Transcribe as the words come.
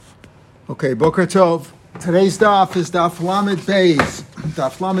Okay, Boker Tov. Today's daf is Daf Lamed Beis.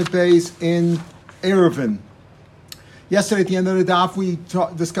 Daf Lamed Beis in Eruvin. Yesterday at the end of the daf, we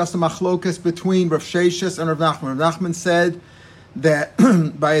discussed the machlokas between Rav Sheshes and Rav Nachman. Rav Nachman said that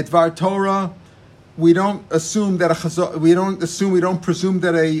by a Dvar Torah, we don't presume that a shliach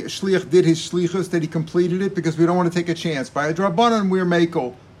did his shlichus, that he completed it, because we don't want to take a chance. By a Drabanan, we're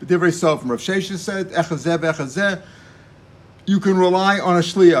mekel. But they're very self. Rav Sheshes said, echazeh v'echazeh. You can rely on a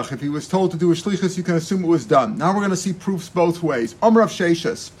shliach. If he was told to do a shlichus, you can assume it was done. Now we're going to see proofs both ways. Rav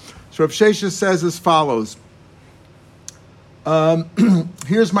Sheshes. So Rav Sheshes says as follows.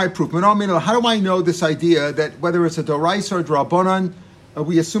 Here's my proof. How do I know this idea that whether it's a doraisa or drabanan,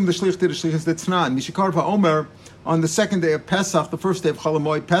 we assume the shliach did a shlichus d'tznan? Mishikar va'omer, on the second day of Pesach, the first day of Chol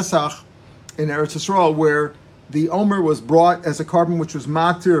Hamoed Pesach in Eretz Yisrael, where the omer was brought as a carbon which was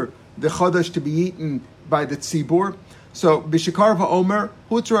matir, the chodesh to be eaten by the tzibur. So, Bishikar va'omer,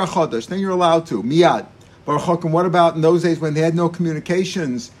 hutra chodesh, then you're allowed to, miyad. Baruch Hakim, what about in those days when they had no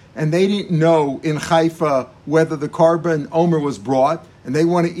communications and they didn't know in Haifa whether the carbon omer was brought and they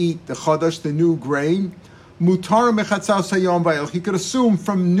want to eat the chodesh, the new grain? Mutar mechatzau sayom va'el. He could assume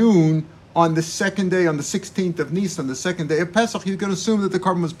from noon on the second day, on the 16th of Nisan, the second day of Pesach, you can assume that the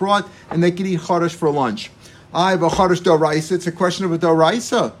carbon was brought and they could eat chodesh for lunch. I have a chodesh doraisa. It's a question of a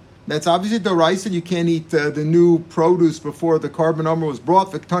doraisa. That's obviously doraisa. You can't eat the new produce before the carbon omer was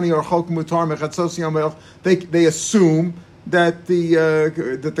brought. They assume that the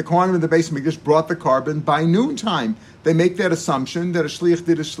Kohanim in the Beis Mikdash brought the carbon by noontime. They make that assumption that a shliach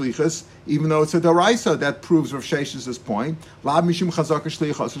did a shlichus, even though it's a doraisa. That proves Rav Sheshes' point. Rav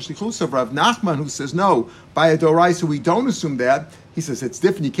Nachman, who says no, by a doraisa we don't assume that. He says it's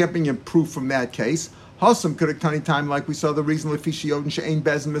different. You can't bring in proof from that case. Hasam Kudak time, like we saw the reason Lefishiyot and She'ain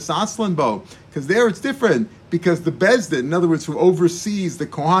Bezdin Misaslan Bo. Because there it's different. Because the Bezdin, in other words, who oversees the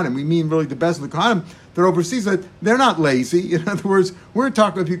Kohanim, we mean really the Bezdin, the Kohanim, that oversees it, they're not lazy. In other words, we're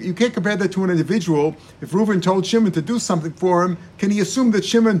talking, you can't compare that to an individual. If Reuven told Shimon to do something for him, can he assume that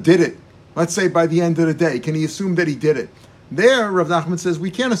Shimon did it? Let's say by the end of the day, can he assume that he did it? There, Rav Nachman says,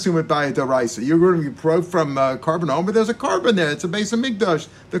 we can't assume it by a daraisa. You're going to be pro from carbon home, but there's a carbon there. It's a base of Mikdash.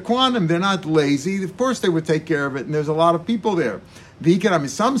 The Kohanim, they're not lazy. Of course they would take care of it, and there's a lot of people there.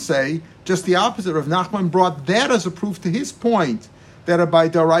 Some say just the opposite. Rav Nachman brought that as a proof to his point, that by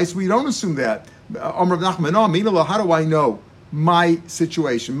daraisa we don't assume that. Rav Nachman, no, how do I know my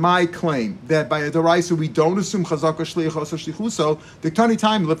situation, my claim, that by a daraisa we don't assume chazaka shlichos or shlichuso, the tani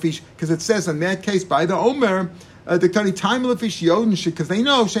time lefish, because it says in that case by the omer, the tani time lefish yodin, because they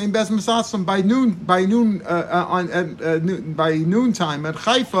know shein bez masasam by noontime at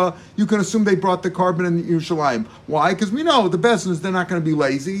Haifa, you can assume they brought the carbon in Yerushalayim. Why? Because we know the bezins, they're not going to be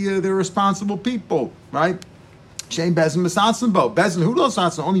lazy. They're responsible people, right? Shein bezin misatzim bo. Bezin, who knows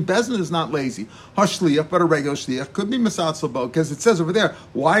misatzim? Only bezin is not lazy. Hashliach, but a regular shliach could be misatzim bo, because it says over there,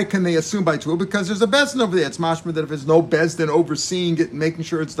 why can they assume by two? Because there's a bezin over there. It's mashma that if there's no bezin overseeing it and making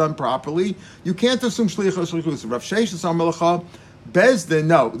sure it's done properly, you can't assume shliach or shlichus. Rav Sheshes Amalacha, Bezdin,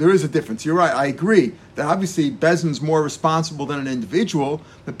 no, there is a difference. You're right. I agree that obviously Bezdin's more responsible than an individual,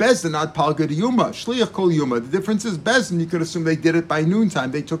 but Bezdin not palga de yuma, shliach kol yuma. The difference is Bezdin, you could assume they did it by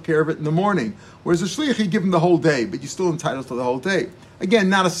noontime. They took care of it in the morning. Whereas a shliach, you give him the whole day, but you're still entitled to the whole day. Again,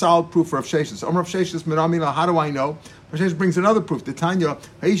 not a solid proof for Rav Sheshes. Rav Sheshes Menamila, how do I know? Rav Sheshes brings another proof. The Tanya,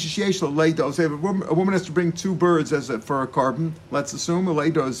 a woman has to bring two birds for a carbon. Let's assume a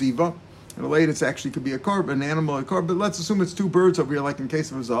leido is ziva. And later it actually could be a carbon, an animal, a carbon, but let's assume it's two birds over here, like in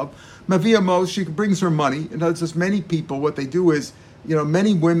case of a zav. Mavia Mos, she brings her money. And it's just many people, what they do is,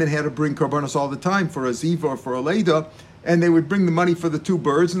 many women had to bring karbanos all the time for a ziva or for a leda, and they would bring the money for the two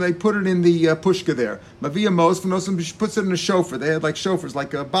birds, and they put it in the pushka there. Mavia Mos, she puts it in a shofar. They had like shofars,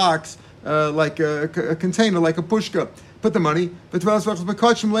 like a box, like a container, like a pushka. Put the money, but by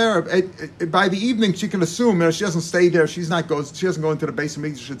the evening she can assume she doesn't stay there. She doesn't go into the Beis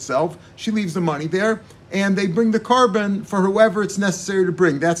Mikdash itself. She leaves the money there, and they bring the carbon for whoever it's necessary to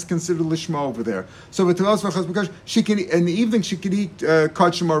bring. That's considered lishma over there. So because she can in the evening she can eat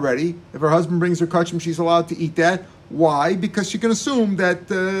kachim already. If her husband brings her kachim, she's allowed to eat that. Why? Because she can assume that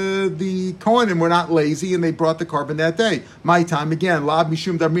the Kohanim were not lazy and they brought the carbon that day. My time again, lab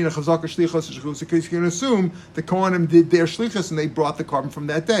mishum darmina chazaka shlichos shlichus. Because you can assume the Kohanim did their shlichus and they brought the carbon from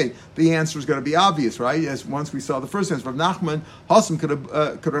that day. The answer is going to be obvious, right? As once we saw the first answer, Rav Nachman, Hasam could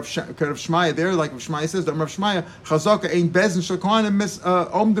have Shmaya there, like Rav Shmaya says, Rav Shmaya chazaka ein bezin shel Kohanim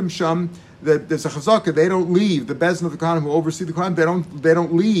omdim sham. that there's a chazaka. They don't leave. The bezin of the kohanim who oversee the kohanim, they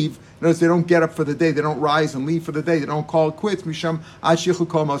don't leave. Notice they don't get up for the day. They don't rise and leave for the day. They don't call it quits. Misham ad shichu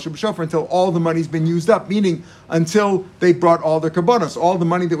kol moshe b'shofar, until all the money's been used up. Meaning until they brought all their karbanos, all the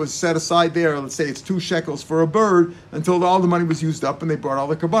money that was set aside there. Let's say it's 2 shekels for a bird, until all the money was used up and they brought all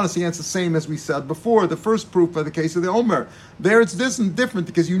the karbanos. Again, it's the same as we said before. The first proof by the case of the Omer. There it's this and different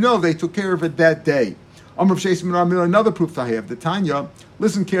because they took care of it that day. Another proof I have, the Tanya,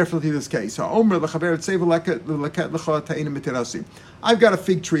 listen carefully to this case. I've got a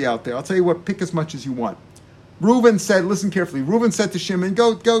fig tree out there. I'll tell you what, pick as much as you want. Reuven said, listen carefully. Reuven said to Shimon,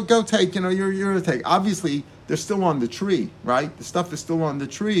 go take, you're to take. Obviously, they're still on the tree, right? The stuff is still on the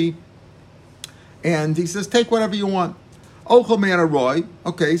tree. And he says, take whatever you want. Ochel Me'ana Roy.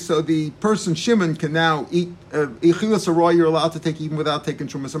 Okay, so the person Shimon can now eat Ichilas Roy. You're allowed to take even without taking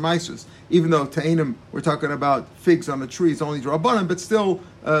Trumas or Meisus. Even though Ta'anim, we're talking about figs on a tree, it's only Drabanan, but still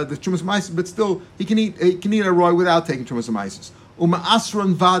the Trumas Meisus. But still, he can eat a Roy without taking Trumas or Meisus. Uma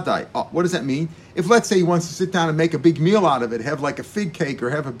Asran Vadai. What does that mean? If let's say he wants to sit down and make a big meal out of it, have like a fig cake or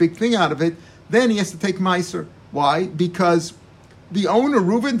have a big thing out of it, then he has to take Meiser. Why? Because the owner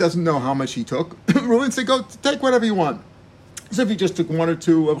Reuven doesn't know how much he took. Reuven said, go take whatever you want. So if he just took 1 or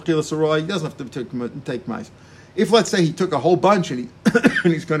 2 of Chilas Aroy, he doesn't have to take mice. If, let's say, he took a whole bunch and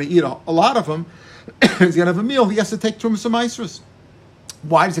he's going to eat a lot of them, he's going to have a meal, he has to take Trumas Maisrus.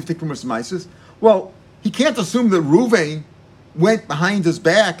 Why does he have to take Trumas Maisrus? Well, he can't assume that Reuven went behind his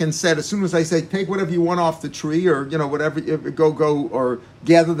back and said, as soon as I say, take whatever you want off the tree or, whatever, go, or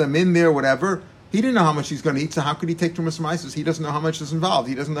gather them in there, whatever. He didn't know how much he's going to eat, so how could he take Trumas Meisus? He doesn't know how much is involved.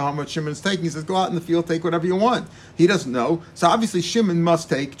 He doesn't know how much Shimon's taking. He says, go out in the field, take whatever you want. He doesn't know. So obviously Shimon must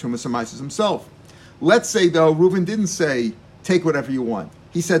take Trumas Meisus himself. Let's say, though, Reuven didn't say, take whatever you want.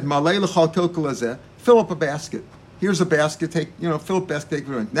 He said, Malei l'chal kilkel hazeh, fill up a basket. Here's a basket, fill up a basket, take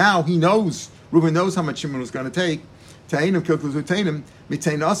it. Now he knows, Reuven knows how much Shimon was going to take. Ta'anim kilkel zutainim,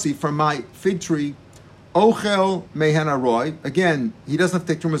 miteinasi, from my fig tree, Ochel Mehana Roy. Again, he doesn't have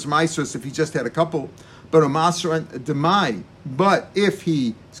to take Trumas Maisrus if he just had a couple. But Umasr and Demai. But if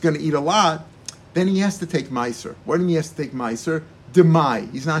he's going to eat a lot, then he has to take Meiser. What do you mean he has to take Meiser?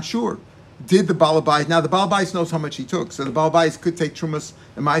 Demai. He's not sure. Did the Balabais? Now the Balabais knows how much he took. So the Balabais could take Trumas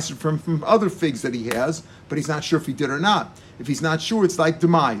and Meiser from other figs that he has, but he's not sure if he did or not. If he's not sure, it's like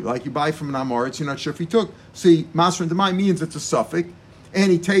Demai. Like you buy from an Amoritz, you're not sure if he took. See, Masr and Demai means it's a suffix. And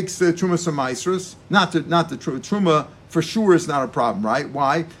he takes the Trumas and Maisrus, not the Truma for sure is not a problem, right?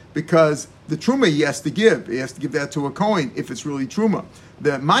 Why? Because the Truma he has to give. He has to give that to a Kohen if it's really Truma.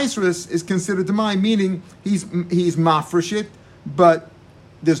 The Maisrus is considered Demai, meaning he's mafresh it, but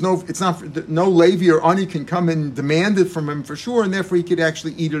no Levi or Ani can come and demand it from him for sure, and therefore he could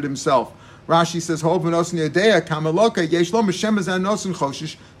actually eat it himself. Rashi says, and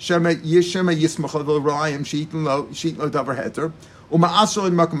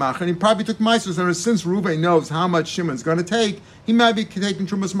he probably took Meisus, and since Reuven knows how much Shimon's going to take, he might be taking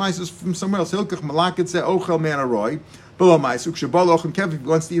Trumas Meisus from somewhere else. Hilkach Malakit say Ochel Me'ana below Meisuk Shabal Ochem Kev. If he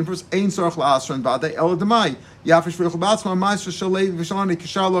wants to eat first, Ein Sorach LaAsra and Vadei Ela Demai Yafish V'Yochel Batzma Meisus Shalei V'Shalani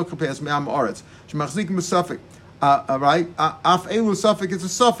Kishar Lo Kapes Me'am Aretz Shemachzikim B'Safik. Right? Af Elu Safik is a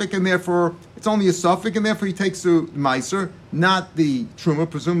suffix, and therefore it's only a suffix, and therefore he takes the Meiser, not the Truma.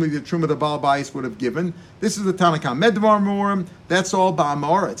 Presumably the Truma the Balabais would have given. This is the Tanakam Medvar Morim. That's all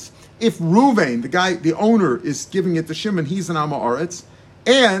Ba'amaretz. If Reuven, the owner, is giving it to Shimon, he's an Amaretz,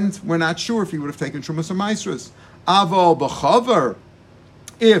 and we're not sure if he would have taken Trumas or Meisers. Aval B'Chaver,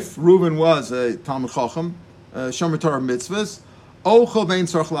 if Reuven was a Talmud Chacham, Shomer Torah mitzvahs,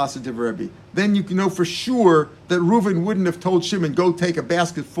 then you can know for sure that Reuven wouldn't have told Shimon, go take a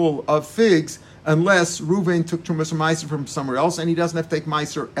basket full of figs, unless Reuven took Trumas or Meiser from somewhere else, and he doesn't have to take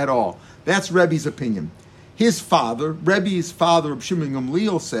Meiser at all. That's Rebbe's opinion. His father, Rebbe's father, Shimon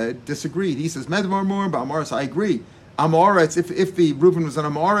Gamliel, disagreed. He says, Medvar Mor Ba'amaretz, I agree. Amaretz, if the Reuven was an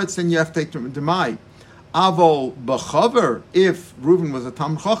Amaretz, then you have to take Demai. Avol B'Chaver, if Reuven was a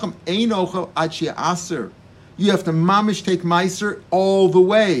Talmud Chacham, Ein Ochel Ad She'aser. You have to mamish take Meiser all the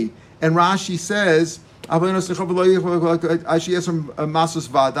way. And Rashi says, and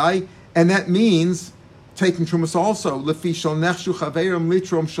that means taking Trumas also.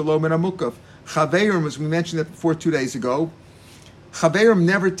 Chaverim, as we mentioned that before 2 days ago, Chaverim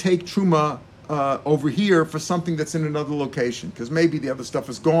never take Truma over here for something that's in another location, because maybe the other stuff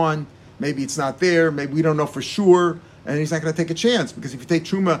is gone, maybe it's not there, maybe we don't know for sure, and he's not going to take a chance, because if you take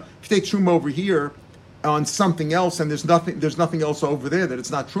Truma over here on something else, and there's nothing else over there, that it's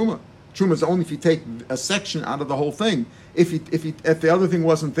not Truma. Truma is only if you take a section out of the whole thing. If the other thing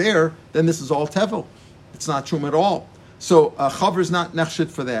wasn't there, then this is all tevel. It's not Truma at all. So Chaver is not nechshit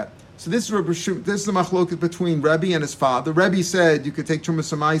for that. So this is the machloket between Rebbe and his father. Rebbe said you could take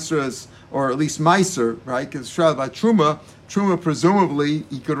Trumas and Maisras, or at least Meiser, right? Because it's about Truma. Truma presumably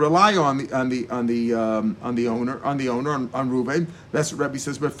he could rely on the owner on Reuven. That's what Rebbe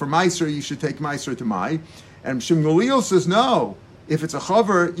says. But for Meiser, you should take Meiser to Mai. And Shimon Gamliel says no. If it's a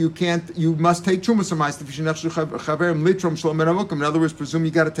chaver, you can't. You must take trumas and ma'aser. In other words, presume you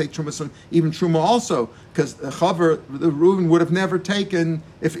got to take trumas and even truma also, because chaver, the Reuven would have never taken.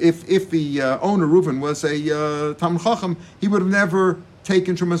 If the owner Reuven was a Talmid Chacham, he would have never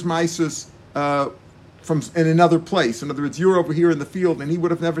taken trumas ma'aser from in another place. In other words, you're over here in the field, and he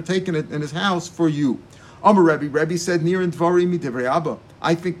would have never taken it in his house for you. Amar Rebbe said, "Nir and dvarim midivrei Abba."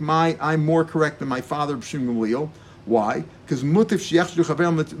 I think I'm more correct than my father, Shimon Gamliel. Why? Because I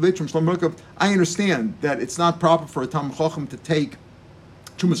understand that it's not proper for a Talmid Chacham to take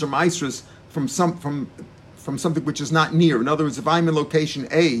Trumas or Maisras from something which is not near. In other words, if I'm in location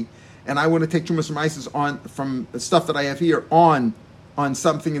A and I want to take Trumas or Maisras from the stuff that I have here on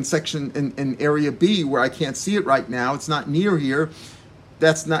something in area B where I can't see it right now, it's not near here.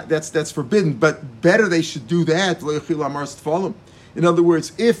 That's forbidden. But better they should do that. In other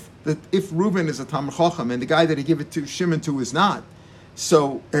words, if Reuven is a Talmid Chacham and the guy that he give it to Shimon to is not,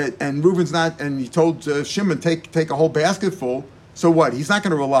 so and Reuven's not, and he told Shimon take a whole basket full. So what? He's not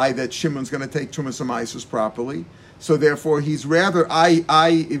going to rely that Shimon's going to take Trumas and Maisers properly. So therefore, he's rather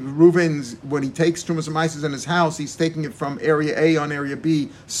Reuven's when he takes Trumas and Maisers in his house, he's taking it from area A on area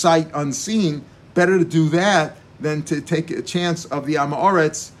B, sight unseen. Better to do that than to take a chance of the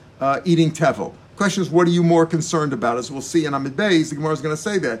Amoretz eating tevel. Question is, what are you more concerned about? As we'll see in Amid Beis, the Gemara is going to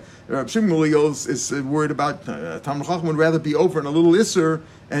say that Shimon Gamliel is worried about Talmid Chacham would rather be over in a little Isser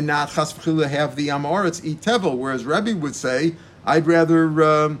and not Chas v'chila have the Amoretz eat tevel. Whereas Rebbe would say, I'd rather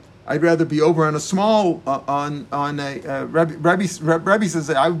be over on a small Rebbe says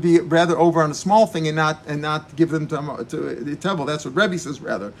I would be rather over on a small thing and not give them to the tevel. That's what Rebbe says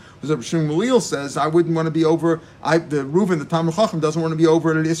rather. Because Shimon Gamliel says I wouldn't want to be over. The Reuven, the Talmid Chacham, doesn't want to be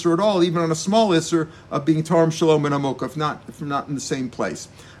over at an Isser at all, even on a small Isser of being Tarim Shalom and Amok, if not in the same place.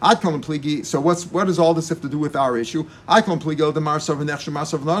 So what does all this have to do with our issue? Reb Shimon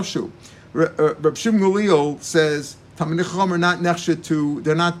Gamliel says Talmidei Chacham are not nechshed to.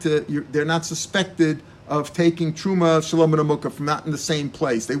 They're not suspected of taking truma shalom and amukah from not in the same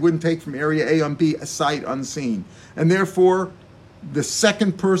place. They wouldn't take from area A on B a sight unseen, and therefore the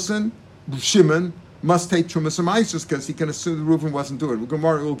second person, Shimon, must take trumas and maasros because he can assume the Reuven wasn't doing it.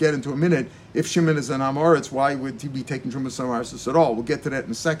 We'll get into a minute. If Shimon is an Amoritz, why would he be taking trumas and maasros at all? We'll get to that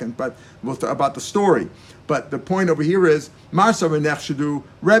in a second. But we'll talk about the story. But the point over here is Marsa v'nechshedu.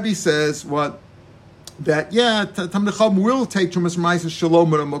 Rebbe says what. That Talmidei Chacham will take Trumas Maasros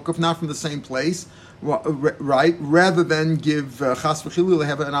Shalom and Amukah, not from the same place, right? Rather than give Chas v'chilul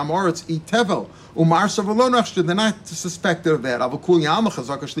have an Amoritz eat tevel. Umar Savalonach, they're not suspected of that.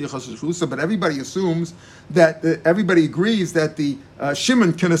 But everybody assumes that everybody agrees that the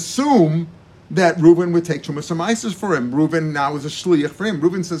Shimon can assume that Reuven would take Trumas Maasros for him. Reuven now is a shliach for him.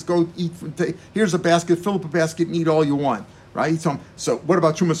 Reuven says, "Go eat. Here's a basket. Fill up a basket and eat all you want." Right? So what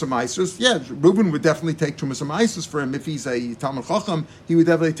about Trumas Maasros? Yeah, Reuven would definitely take Trumas Maasros for him. If he's a Talmid Chacham, he would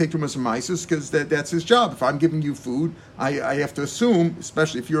definitely take Trumas Maasros because that's his job. If I'm giving you food, I have to assume,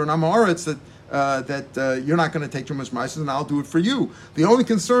 especially if you're an Amoritz, that you're not going to take Trumas Maasros, and I'll do it for you. The only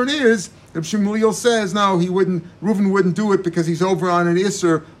concern is, if Shimon Gamliel says no, Reuven wouldn't do it because he's over on an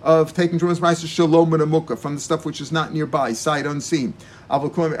Isser of taking Trumas Maasros Shalom and Amukah from the stuff which is not nearby, sight unseen.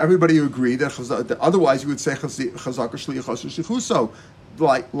 Everybody agree that otherwise you would say Chazaka Shliach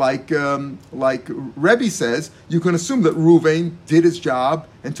like Rebbe says, you can assume that Reuven did his job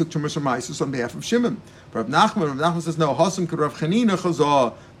and took Trumas Maasros on behalf of Shimon. Rav Nachman says no. Hasim could Rav Chanina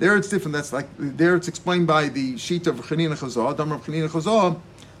Chazah. There it's different. That's like there it's explained by the sheet of Chanina Chazah. Dam Rav Chanina Chazah.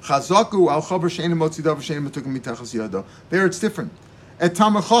 Chazaku al chaver she'enim motzidav she'enim metukim mitachas yado. There it's different. A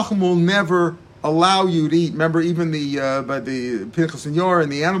Talmid Chacham will never allow you to eat. Remember, even by the Pinchas and Yor and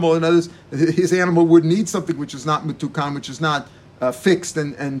the animal and others, his animal wouldn't eat something which is not metukan, which is not fixed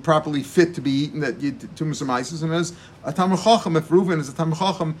and properly fit to be eaten. That Trumas Maasros, and as a Talmid Chacham, if Reuven is a Talmid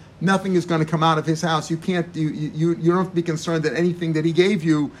Chacham, nothing is going to come out of his house. You can't. You don't have to be concerned that anything that he gave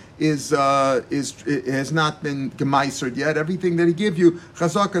you has not been gemeisered yet. Everything that he gave you,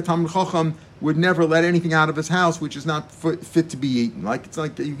 Chazaka Talmid Chacham would never let anything out of his house which is not fit to be eaten. It's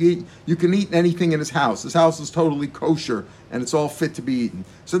like you can eat anything in his house. His house is totally kosher and it's all fit to be eaten.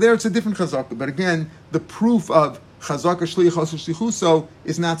 So there it's a different chazaka. But again, the proof of chazaka shlichos shlichuso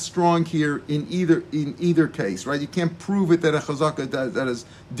is not strong here in either case, right? You can't prove it that a chazaka that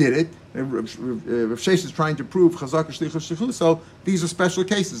did it. Rav Sheshes is trying to prove chazaka shlichos shlichuso. These are special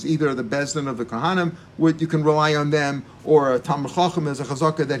cases. Either the bezdin of the kohanim, you can rely on them, or a talmid chacham as a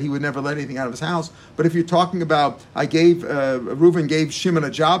chazaka that he would never let anything out of his house. But if you're talking about, Reuven gave Shimon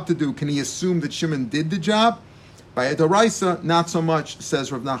a job to do, can he assume that Shimon did the job? By a deraisa, not so much,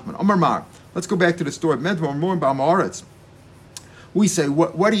 says Rav Nachman. Amar Mar. Let's go back to the story. Medvar more about Ma'aretz. We say,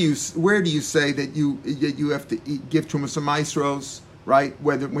 where do you say that you have to give Trumas Maisros, right?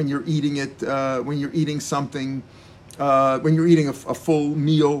 When you're eating it, when you're eating something, when you're eating a full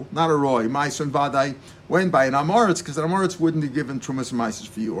meal, not a roy, Maiser and Vadai, when by an Amaretz, because an Amaretz wouldn't have given Trumas Maisros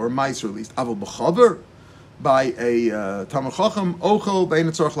for you, or Maiser at least. Aval B'chaver, by a Talmid Chacham, Ochel, Bein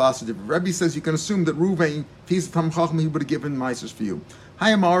Tzorch Lasa. Rebbe says you can assume that Ruvain, if he's a Talmid Chacham, he would have given Maisros for you.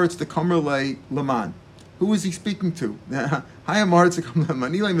 Hayam Aretz the Kamer Le Laman. Who is he speaking to? Hayam Aretz the Kamer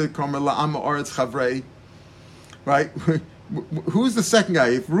Laman. Ilam the Kamer La'am Aretz Chavrei. Right? Who's the second guy?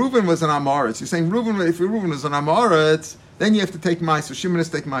 If Reuven was an Amaretz, you're saying if Reuven was an Amaretz, then you have to take Maisos. Shimon has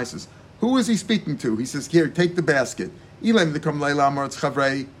to take Maisos. Who is he speaking to? He says, here, take the basket. Ilam the Kamer La'am Aretz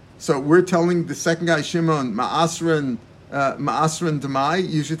Chavrei. So we're telling the second guy, Shimon, Ma'asran Demai,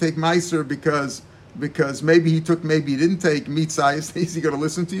 you should take Maiser because maybe he took, maybe he didn't take Mitzayis. Is he going to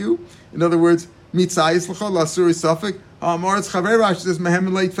listen to you? In other words, Mitzayis l'chol Lasuri Safik. Moritz Chaverash says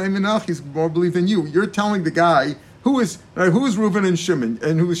Mehem late Feminach. He's more believed than you. You're telling the guy who is Reuven and Shimon,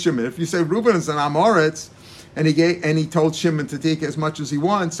 and who is Shimon. If you say Reuven is an Amoritz, and he told Shimon to take as much as he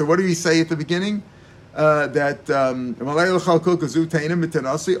wants. So what do we say at the beginning? But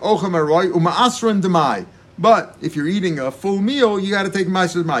if you're eating a full meal, you got to take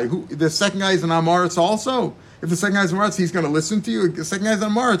Ma'aser Mai. The second guy is an Amaretz also. If the second guy is an Amaretz, he's going to listen to you. If the second guy is an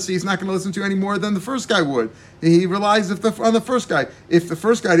Amaretz, he's not going to listen to you any more than the first guy would. He relies on the first guy. If the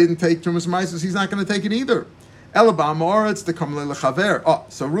first guy didn't take Trumas Ma'aser, he's not going to take it either. Elaba Amaretz the Kamle Lechaver. Oh,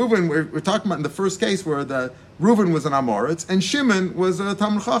 so Reuven, we're talking about in the first case where the Reuven was an Amoritz and Shimon was a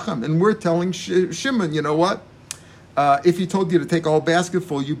Talmid Chacham, and we're telling Shimon, you know what? If he told you to take a whole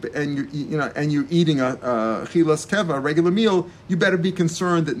basketful, and you're eating a chilas keva, a regular meal, you better be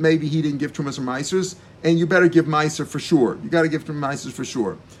concerned that maybe he didn't give Trumas or Maisers, and you better give Maiser for sure. You got to give Trumas Maisers for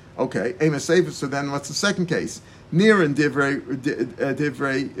sure. Okay, Amos Sefer. So then, what's the second case? Near and Dvorai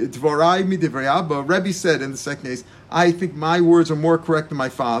mi Divrei Abba. Rebbe said in the second case, I think my words are more correct than my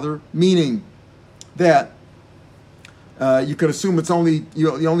father, meaning that you can assume it's only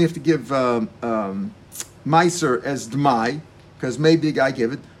you only have to give Meiser as Dmai, because maybe a guy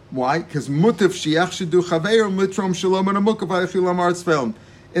gave it. Why? Because Mutiv Shiach Shidu Chaveir Mitrom Shalom and Amukav Achilam Artzfeld.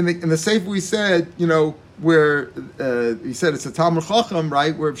 In the Sefer we said, where he said it's a Talmid Chacham,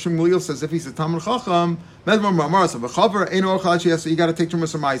 right? Where Shmuel says if he's a Talmid Chacham, so you got to take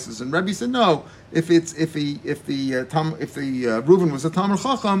Trumas or Maises. And Rebbe said no. If the Reuven was a Talmid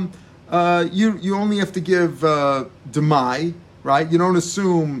Chacham, you only have to give Demai, right? You don't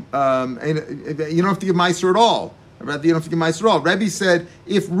assume, you don't have to give Meiser at all. You don't have to give Meiser at all. Rebbe said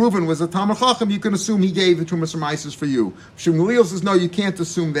if Reuven was a Talmid Chacham, you can assume he gave the Trumas or Meisers for you. Shmuel says no, you can't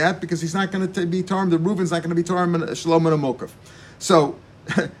assume that because he's not going to be Tarm. The Reuven's not going to be Tarm Shalom and Amokov. So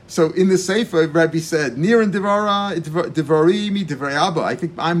in the Sefer, Rebbe said, Nir and Devari mi Divrei Abba. I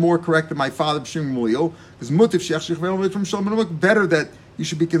think I'm more correct than my father, Shmuel, because Mutif Shech Shech from Shalom and Amokov. Better that you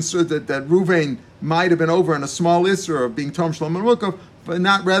should be concerned that Reuven might have been over on a small Isra of being Tarm Shalom and Amokov, but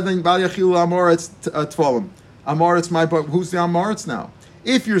not rather than Bal Yachil Amoritz Tvolim. Amoritz, who's the Amoritz now?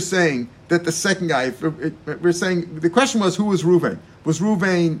 If you're saying that the second guy, we're saying, the question was, who was Reuven? Was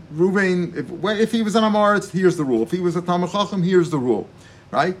Reuven, if he was an Amoritz, here's the rule. If he was a Talmid Chacham, here's the rule.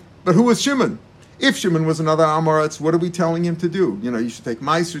 Right? But who was Shimon? If Shimon was another Amoritz, what are we telling him to do? You should take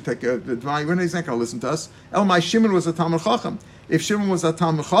Meiser, take a Dmai. He's not going to listen to us. My Shimon was a Talmid Chacham. If Shimon was a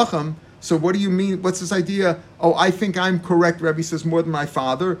Talmid Chacham, so what do you mean? What's this idea? Oh, I think I'm correct, Rebbe says, more than my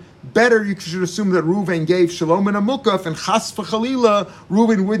father. Better, you should assume that Reuven gave Shalom and Amukaf, and Chas v'Chalila,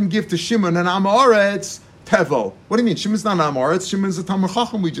 Reuven wouldn't give to Shimon an Amoritz Tevel. What do you mean? Shimon's not an Amoritz. Shimon's a Talmid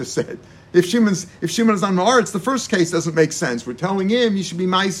Chacham, we just said. If Shimon is an Amoritz, the first case doesn't make sense. We're telling him you should be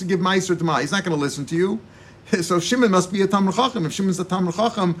Meiser, give Meiser to Mai. He's not going to listen to you. So Shimon must be a Talmid Chacham. If Shimon's a Talmid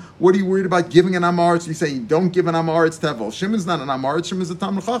Chacham, what are you worried about giving an Amoritz? You say don't give an Amoritz Tevel. Shimon's not an Amoritz. Shimon's a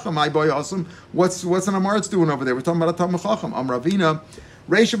Talmid Chacham. My boy, awesome. What's an Amoritz doing over there? We're talking about a Talmid Chacham. Ravina.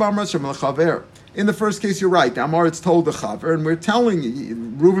 Reish Amoritz Shem Lechaver. In the first case, you're right. The Amoritz told the Chaver, and we're telling you,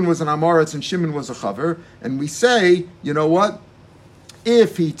 Reuven was an Amoritz and Shimon was a Chaver, and we say, you know what?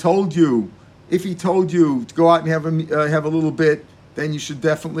 If he told you to go out and have a little bit, then you should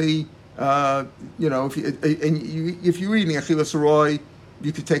definitely if you're eating achilas roy,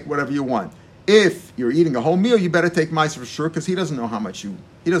 you could take whatever you want. If you're eating a whole meal, you better take meiser for sure, because he doesn't know how much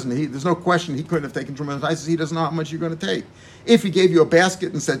there's no question he couldn't have taken trumas meiser. He doesn't know how much you're going to take. If he gave you a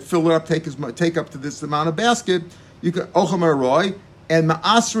basket and said fill it up, take up to this amount of basket, you could ocham roy and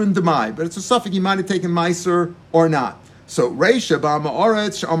ma'asr and demai, but it's a suffix. He might have taken meiser or not. So Reisha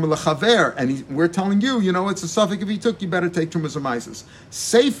ba'ma'aretz she'amar lechaver, and we're telling you, it's a suffix. If he took, you better take trumas and meiser.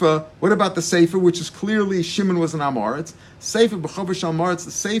 Seifa, what about the seifa, which is clearly Shimon was an amaretz? Seifa b'chaver sh'amaretz.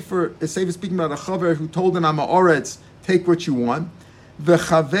 The seifa is speaking about a chaver who told an amaretz, take what you want. The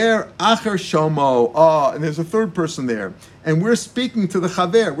chaver acher shomo. And there's a third person there, and we're speaking to the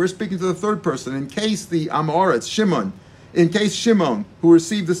chaver. We're speaking to the third person in case the amaretz Shimon, who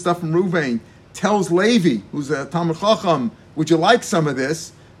received the stuff from Ruvain, tells Levi, who's a Talmid Chacham, would you like some of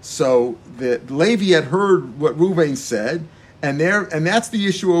this? So the Levi had heard what Ruvain said, and that's the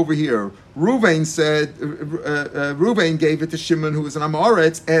issue over here. Ruvain said, Ruvain gave it to Shimon, who was an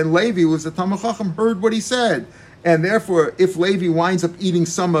Amaretz, and Levi, who was a Talmid Chacham, heard what he said. And therefore, if Levi winds up eating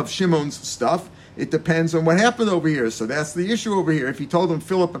some of Shimon's stuff, it depends on what happened over here. So that's the issue over here. If he told him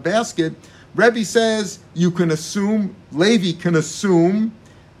fill up a basket, Rebbe says Levi can assume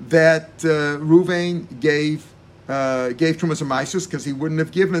that Ruvain gave Trumas and Maisus because he wouldn't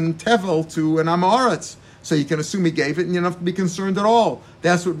have given Tevel to an Amaretz. So you can assume he gave it, and you don't have to be concerned at all.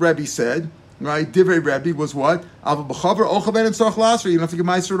 That's what Rebbe said, right? Divrei Rebbe was what? You don't have to give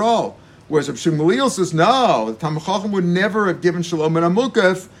Maiser at all. Whereas Rav Shimon Gamliel says, no, the Talmid Chacham would never have given Shalom and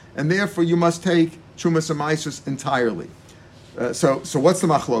Amukaf, and therefore you must take Trumas and Maisus entirely. So what's the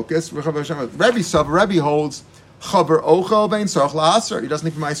machlokas? Rebbe holds Chaver Ochel Vein Sarach La'aser. He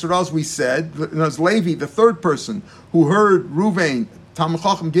doesn't need Meiser at all. As we said, it was Levi, the third person, who heard Ruvain, Talmid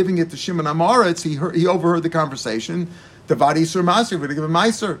Chacham, giving it to Shimon Amaretz. He overheard the conversation. Devadi Sur Maser would have given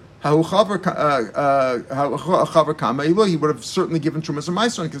Meiser. Chaver Kama Ilo. He would have certainly given Trumas and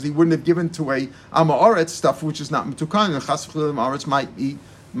Meiser because he wouldn't have given to a Amaretz stuff which is not Metukan. And Chas v'chil Amaretz might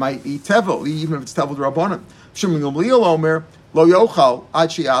eat Tevel, even if it's Tevel D'Rabbanan. Shimon Gamliel Omer. Lo yochal ad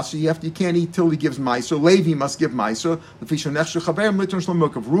she'asu. You can't eat till he gives meiser. Levi must give meiser.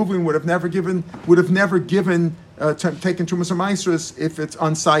 Reuven would have never given taken trumas or meisers if it's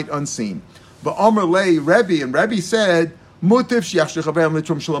on sight unseen. But Omer lei Rebbe, and Rebbe said mutif she'achshir chaverim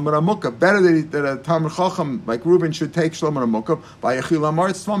litrum shalom ramukah. Better that a Talmid Chacham like Reuven should take shalom ramukah by a chil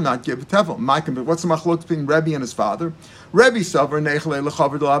amaretz tvam, not give tevel. What's the machlok between Rebbe and his father? Rebbe Savar Nechle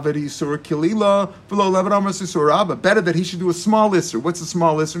Lechaver David Yisur Kilila below Levan Amar Sisur Abba. Better that he should do a small isser. What's a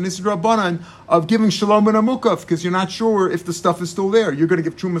small isser? Nisur Rabbanan of giving Shalom and Amukaf, because you're not sure if the stuff is still there. You're going to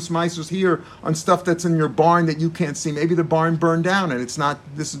give Trumas Meisers here on stuff that's in your barn that you can't see. Maybe the barn burned down and it's not.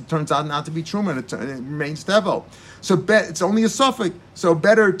 This turns out not to be Truma. It remains Tevel. So it's only a suffix. So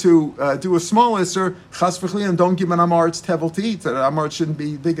better to do a small isser chas v'chli, and don't give an amaretz tevel to eat. That amaretz shouldn't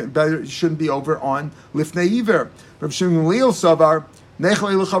be big. Better shouldn't be over on lifnei iver. Rav Shimon Gamliel savar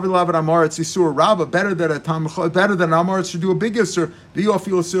nechlei lechaver lavad amaretz isur rabba. Better that an amaretz should do a big isser.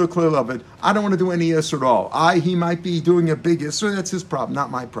 V'yofil isur klei lavad. I don't want to do any isser at all. He might be doing a big isser. That's his problem,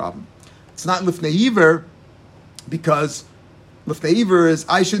 not my problem. It's not lifnei iver because lifnei iver is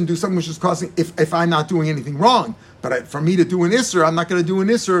I shouldn't do something which is causing if I'm not doing anything wrong. But for me to do an isser, I'm not going to do an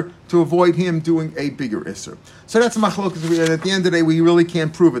isser to avoid him doing a bigger isser. So that's a machlokas. At the end of the day, we really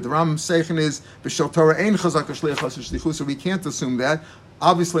can't prove it. The Rambam Seichen is b'shel Torah ein chazak shliach shlichus, so we can't assume that.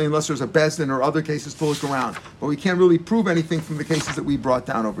 Obviously, unless there's a bezdin or other cases to look around, but we can't really prove anything from the cases that we brought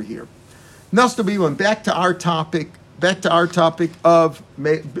down over here. Nasta Bilan, back to our topic of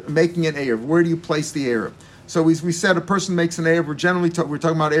making an erev. Where do you place the erev? So we said a person makes an erev. We're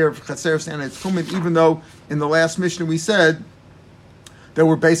talking about erev chaser and tchumen, even though in the last mission we said that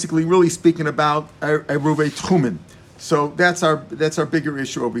we're basically really speaking about eruvei tchumen. So that's our bigger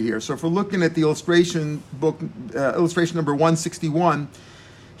issue over here. So if we're looking at the illustration book, illustration number 161,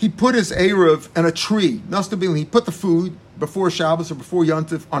 he put his erev on a tree. He put the food before Shabbos or before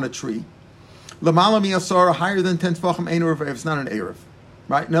Yontif on a tree. Lamala miyasara, higher than 10 tefachim, ein erev. It's not an erev.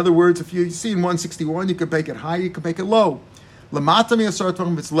 Right? In other words, if you see in 161, you could make it high, you could make it low. Lamata miyasar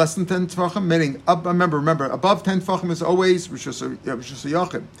tefachim, if it's less than 10 tefachim, meaning remember, above 10 tefachim is always Rishus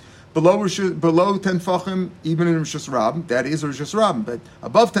Yachid. Below 10 tefachim, even in Rishus Rabbim, that is Rishus Rabbim. But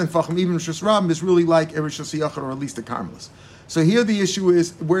above 10 tefachim, even Rishus Rabbim is really like a Rishus Yachid, or at least a Carmelis. So here the issue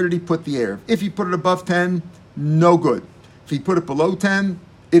is, where did he put the erev? If he put it above 10, no good. If he put it below 10,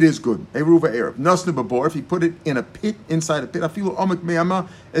 it is good. Eruva erev. Nasnu babor. If you put it in a pit, inside a pit, afilu omek meyama,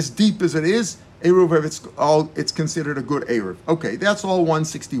 as deep as it is, eruva, it's considered a good erev. Okay, that's all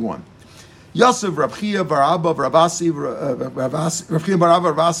 161. Yosef, Rav Chia, Barabba, Ravasi, Rav Chia,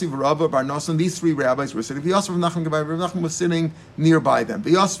 Barabba, Ravasi, Barabba, Bar Noson. These three rabbis were sitting. Yosef, Rav Nachman, Rav Nachman was sitting nearby them.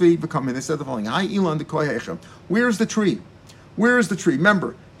 Yosef become in. They said the following: "Hi, Elon the Koy Hechem. Where's the tree? Where is the tree?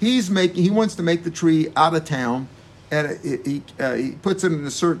 Remember, he wants to make the tree out of town, and he puts it in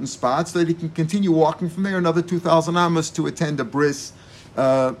a certain spot so that he can continue walking from there another 2,000 amas to attend a bris,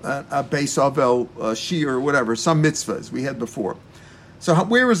 a Beis Avel, Shir, or whatever, some mitzvahs we had before. So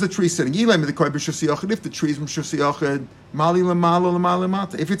where is the tree sitting? If the tree is in Rosh Hashanah,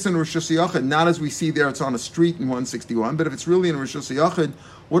 if it's in Rosh Hashanah, not as we see there, it's on a street in 161, but if it's really in Rosh Hashanah,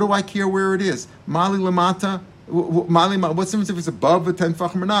 what do I care where it is? Mali lamata, what's the difference if it's above a 10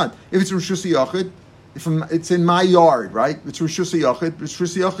 tefachim or not? If it's Rosh Hashanah, it's in my yard, right? It's Rosh Hashanah. Rosh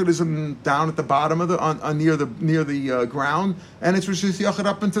Hashanah is down at the bottom of the near the ground, and it's Rosh Hashanah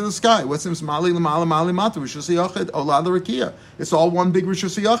up into the sky. What's this? Mali lamala mali mata Rosh Hashanah olad rakia. It's all one big Rosh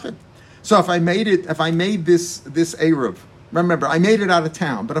Hashanah. So if I made this eruv, remember I made it out of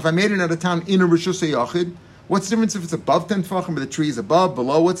town. But if I made it out of town in a Rosh Hashanah, what's the difference if it's above 10 tefachim, but the tree is above,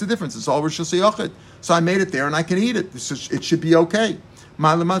 below? What's the difference? It's all Rosh Hashanah. So I made it there, and I can eat it. It should be okay.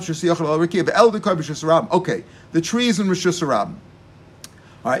 Okay, the tree is in Rosh Hashanah. All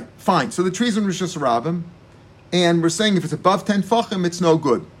right, fine. So the tree is in Rosh Hashanah, and we're saying if it's above 10 tefachim, it's no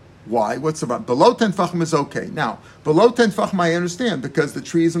good. Why? What's the problem? Below 10 tefachim is okay. Now, below 10 tefachim I understand, because the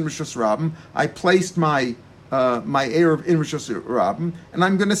tree is in Rosh Hashanah. I placed my eruv in Rosh Hashanah, and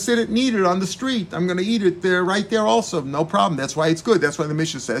I'm going to sit it and eat it on the street. I'm going to eat it there, right there also. No problem. That's why it's good. That's why the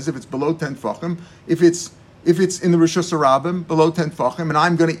Mishnah says if it's below 10 tefachim, if it's in the Rosh Hashanah below 10 tefachim, and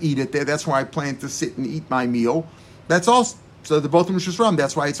I'm going to eat it there, that's where I plan to sit and eat my meal. That's also, so they're both in Rosh Hashanah,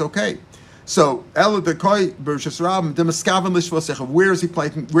 that's why it's okay. So, Ela the Koi Rosh Hashanah, the Meskavan Lishvosech, where is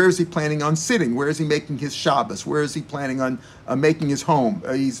he planning on sitting? Where is he making his Shabbos? Where is he planning on making his home?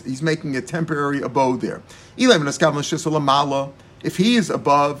 He's making a temporary abode there. If he is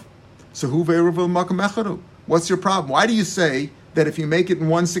above, what's your problem? Why do you say that if you make it in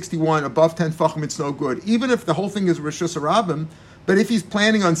 161 above 10 tefachim, it's no good? Even if the whole thing is Rosh Hashanah, but if he's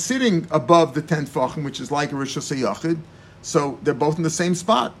planning on sitting above the 10 tefachim, which is like a Rosh Hashanah, so they're both in the same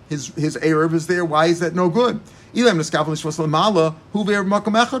spot. His eruv is there. Why is that no good? They're both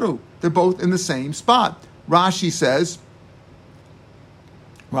in the same spot. Rashi says,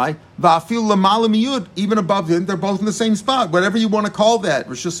 right? Even above them, they're both in the same spot. Whatever you want to call that,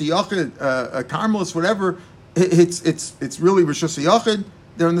 Rosh Hashanah, Carmelis, whatever. It's really Rosh Hashanah.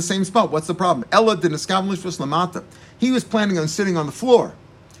 They're in the same spot. What's the problem? Ella did lamata. He was planning on sitting on the floor,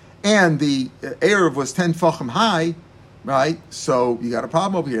 and the eruv was 10 tefachim high, right? So you got a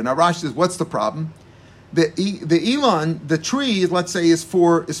problem over here. Now Rashi says, what's the problem? The Elon, the tree, let's say, is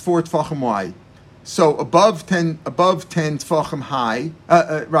 4 tefachim wide. So above 10 tefachim high,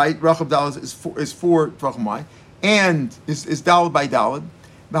 right? Rachav Dalad is 4 tefachim wide, and is Dalad by Dalad.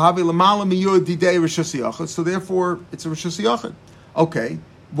 So therefore, it's a Rosh Hashanah. Okay.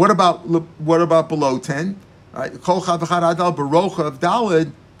 What about below 10? Right?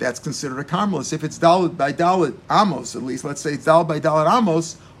 That's considered a Carmelis. If it's Dalad by Dalad Amos, at least, let's say it's Dalad by Dalad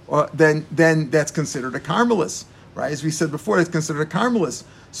Amos, then that's considered a Carmelis. Right? As we said before, it's considered a Carmelis.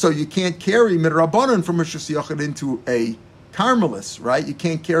 So you can't carry Midrabanan from Rosh Hashanah into a Carmelis, right? You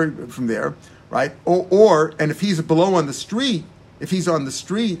can't carry it from there, right? And if he's below on the street, if he's on the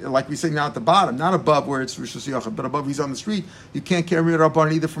street, like we say now at the bottom, not above where it's Rosh Hashanah, but above he's on the street, you can't carry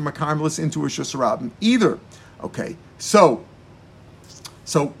Rabban either from a Carmelis into Rosh Hashanah either. Okay, so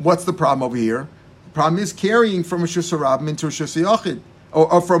what's the problem over here? The problem is carrying from Rosh Hashanah into Rosh Hashanah,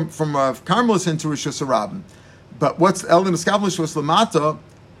 or from a Carmelis into Rosh Hashanah. But what's El Neskavlish was Lamata?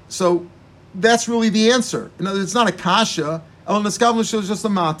 So that's really the answer. In other words, it's not a kasha. El Neskavlish is just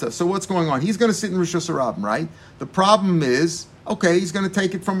Lamata. So what's going on? He's going to sit in Rosh Hashanah, right? The problem is, okay, he's going to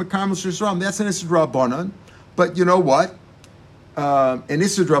take it from a Carmelis Rosh Hashanah. That's an Issud Rabbanan. But you know what? An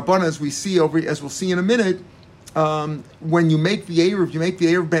Issud Rabbanan, as we'll see in a minute, when you make the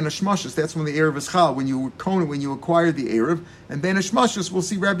Eruv Ben Hashmashas. That's when the Eruv is Chal. When you acquire the Eruv. And Ben Hashmashas, we'll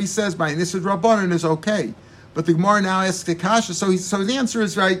see Rabbi says by an Issud Rabbanan is okay. But the Gemara now asks the kasha. So the answer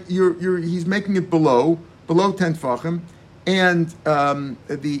is right. He's making it below 10 tefachim, and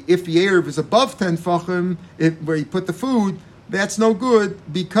if the eruv is above 10 tefachim, where you put the food, that's no good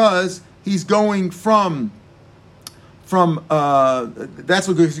because he's going from that's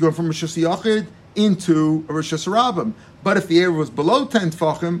what he's going from Rosh Hashanah into a Rosh Hashanah. But if the Erev was below 10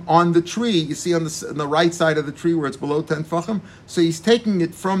 tefachim on the tree, you see on the right side of the tree where it's below 10 tefachim, so he's taking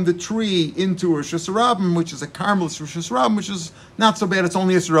it from the tree into Rosh Hashanah, which is a Carmelist Rosh Hashanah, which is not so bad, it's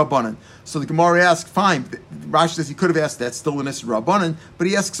only Isser Rabbanan. So the Gemara asks, fine, Rashi says he could have asked that, still an Isser Rabbanan, but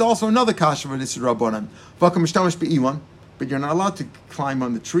he asks also another kasha of an Isser Rabbanan. V'akam mishtamash be'ilan. But you're not allowed to climb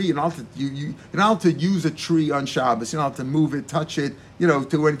on the tree. You're not allowed you're not allowed to use a tree on Shabbos. You're not allowed to move it, touch it,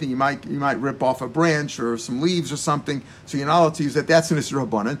 do anything. You might rip off a branch or some leaves or something. So you're not allowed to use that. That's an Isra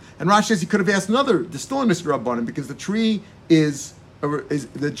Rabbanan. And Rashi says he could have asked another. There's still an Isra Rabbanan because the tree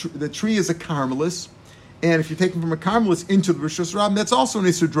the tree is a Carmelis, and if you're taking from a Carmelis into the Rosh Hashanah, that's also an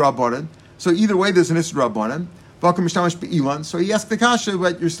Isra Rabbanan. So either way, there's an Isra Rabbanan. So he asked the kasha,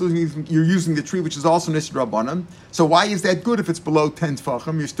 but you're using the tree, which is also an Isra Rabbanan. So why is that good if it's below 10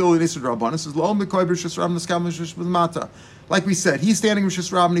 tefachim? You're still an Isra Rabbanan. Says like we said, he's standing in Rosh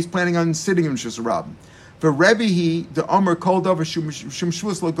Hashanah and he's planning on sitting in Rosh Hashanah. For Rebbe, the Omer called over Shum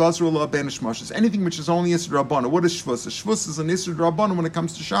Shvus lo Gazru lo Ben Shmoshes. Anything which is only Isra Rabbanan. What is Shvus? A Shvus is an Isra Rabbanan. When it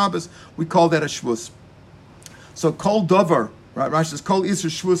comes to Shabbos, we call that a Shvus. So Kol Dover, right? Rashi says Kol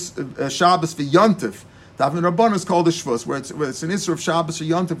Isra Shvus Shabbos v'Yontif. Davin Rabban is called the Shvus, where it's an Isra of Shabbos or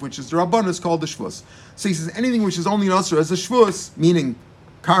Yontif, which is the Rabban, is called the Shvus. So he says anything which is only an Isra as a Shvus, meaning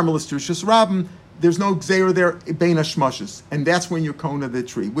Carmelis to Rosh Hashanah, there's no Gzeira there, Bein HaShmoshes. And that's when you're Kona the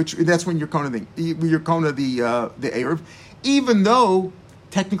tree, that's when you're Kona the Erev, even though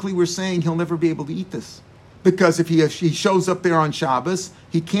technically we're saying he'll never be able to eat this. Because if he shows up there on Shabbos,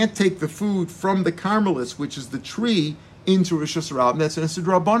 he can't take the food from the Carmelis, which is the tree, into Rosh Hashanah. That's an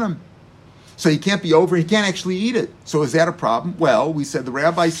Isra Rabbanan. So he can't be over, he can't actually eat it. So is that a problem? Well, we said the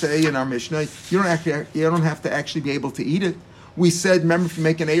rabbis say in our Mishnah, you don't have to actually be able to eat it. We said, remember, if you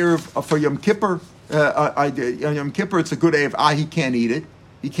make an Erev for Yom Kippur, Yom Kippur, it's a good Erev. He can't eat it.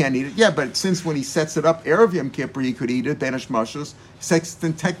 He can't eat it. Yeah, but since when he sets it up, Erev Yom Kippur, he could eat it, Ben Hashmashos.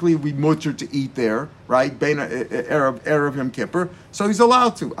 Technically, we mutter to eat there, right? Erev Yom Kippur. So he's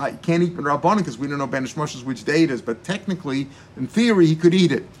allowed to. I can't eat Ben Rabbanan because we don't know Ben Hashmashos which day it is, but technically, in theory, he could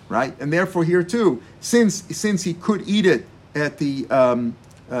eat it, right? And therefore, here too, since he could eat it at the,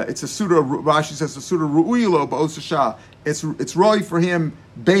 it's a Suda, Rashi says, a Suda Ru'uyilo Ba'osashah. It's roy for him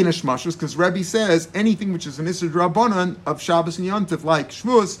bein hashmashos because Rebbe says anything which is an Isra Rabbanan of Shabbos and Yontif like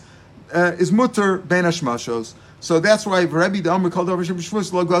Shvus is mutter bein hashmashos. So that's why Rebbe the Amr called over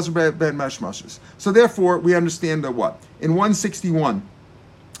Shvus lo glazer bein hashmashos. So therefore we understand that what in 161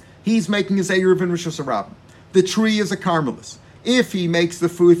 he's making his eruv in Rosh Hashanah. The tree is a Carmelis. If he makes the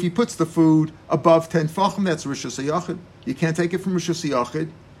food, if he puts the food above 10 tefachim, that's Rosh Hashanah. You can't take it from Rosh Hashanah.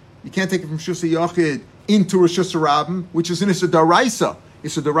 You can't take it from Rosh Hashanah into Rosh Hashanah, which is an Issa Daraisa.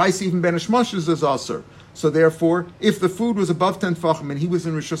 Issa Daraisa, even Ben Hashmoshes is Aser. So therefore, if the food was above 10 tefachim and he was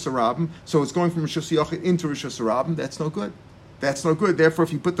in Rosh Hashanah, so it's going from Rosh Hashanah into Rosh Hashanah, that's no good. That's no good. Therefore,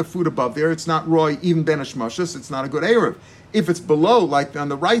 if you put the food above there, it's not roy, even Ben Hashmoshes, it's not a good Erev. If it's below, like on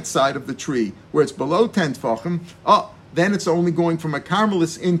the right side of the tree, where it's below 10 tefachim, then it's only going from a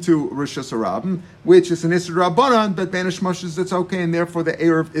Carmelis into Rosh Hashanah, which is an Isra Rabbanan, but Ben Hashmoshes, it's okay, and therefore the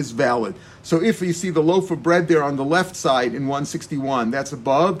Erev is valid. So if you see the loaf of bread there on the left side in 161, that's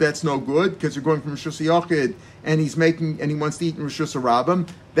above, that's no good, because you're going from Rosh Hashanah, and he wants to eat in Rosh Hashanah,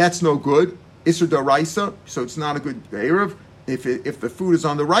 that's no good. Isra Daraisa, so it's not a good Erev. If the food is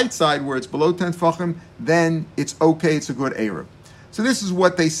on the right side, where it's below 10 tefachim, then it's okay, it's a good Erev. So this is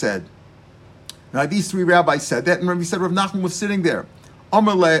what they said. Now, these three rabbis said that, and we said Rav Nachman was sitting there.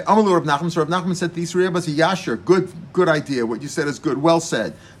 Amalu Rav Nachman, so Rav Nachman said to these three rabbis, Yasher, good idea. What you said is good, well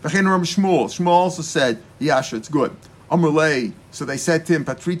said. V'chein Rav Shmuel also said, Yasher, it's good. Amalei, so they said to him,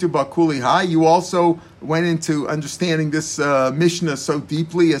 Patritu Bakuli Hai, you also went into understanding this Mishnah so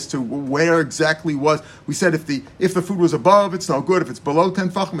deeply as to where exactly was. We said if the food was above, it's no good. If it's below 10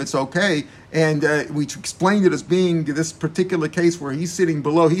 tefachim, it's okay. And we explained it as being this particular case where he's sitting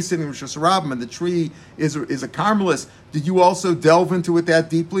below, he's sitting in Rosh Hashanah, and the tree is a Carmelis. Did you also delve into it that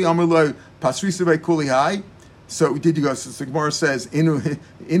deeply? Amalei Patritu Bakuli Hai. So did you go? So the Gemara says,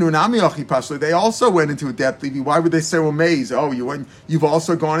 they also went into it that deeply. Why would they say amaze? Oh, you've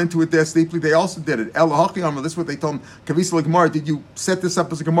also gone into it this deeply. They also did it. This is what they told him. Kavisa Gemara, did you set this up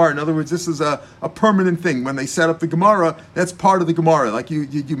as a Gemara? In other words, this is a permanent thing. When they set up the Gemara, that's part of the Gemara. Like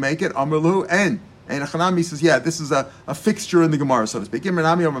you make it, Amrlu, and Hanami says, yeah, this is a fixture in the Gemara, so to speak. Rav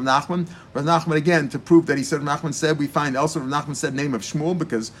Nachman again, to prove that he said, Rav Nachman said, we find also Rav Nachman said name of Shmuel,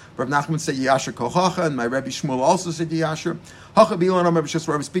 because Rav Nachman said Yasher Kochacha, and my Rebbe Shmuel also said Yasher. Hacha Bilan Amar B'Shas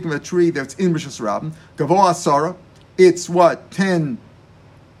Rabbi, speaking of a tree that's in B'Shas Rabbi, Gavoa Asara, it's what, 10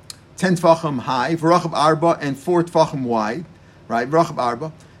 tefachim high, V'rachav Arba, and 4 tefachim wide, right, V'rachav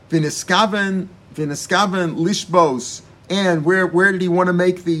Arba, V'niskaven v'neskaven lishbos, and where did he want to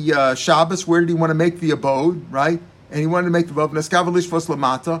make the Shabbos? Where did he want to make the abode? Right, and he wanted to make the abode v'neskaven lishbos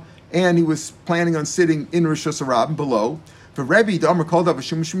lamata, and he was planning on sitting in Rosh Hashanah below. For Rebbe, the Amr called up a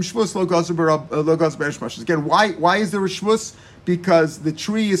shvus lo gazer b'shmashos. Again, why is there a shvus? Because the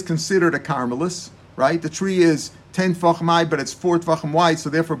tree is considered a carmelis, right? The tree is 10 tfachim high, but it's 4 tfachim wide, so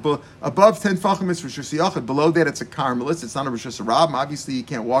therefore above 10 tfachim is Rosh Hashanah. Below that, it's a carmelis. It's not a Rosh Hashanah. Obviously, you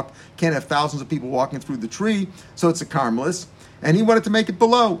can't have thousands of people walking through the tree, so it's a carmelis. And he wanted to make it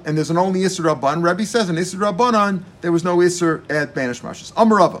below, and there's an only Isser Rabban. Rebbe says in Isser Rabbanan there was no Isser at Banish Mashas.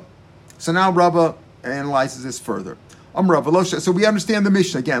 Rava. So now Rava analyzes this further. So we understand the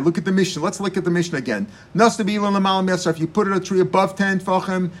Mishnah again. Look at the Mishnah. Let's look at the Mishnah again. If you put it a tree above 10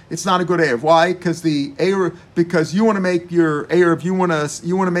 tfachim, it's not a good Erev. Why? Because you want to make your Erev, you want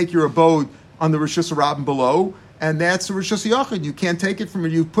to make your abode on the Rosh Hashanah below, and that's a Rosh Hashanah. You can't take it from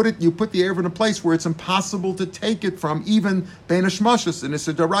it. You put the Erev in a place where it's impossible to take it from, even Bein Hashmashos, and it's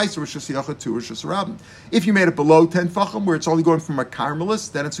a Daraisa Rosh Hashanah to Rosh Hashanah. If you made it below 10 tfachim, where it's only going from a Carmelis,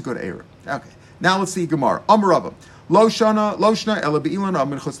 then it's a good Erev. Okay. Now let's see Gemara. Rava. This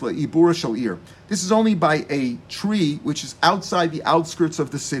is only by a tree which is outside the outskirts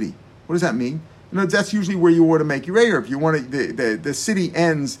of the city. What does that mean? That's usually where you want to make your Erev. You want to, the city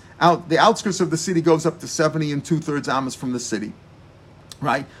ends out, the outskirts of the city goes up to 70 2/3 amas from the city,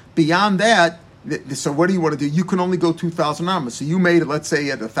 right? Beyond that, so what do you want to do? You can only go 2,000 amas. So you made it, let's say,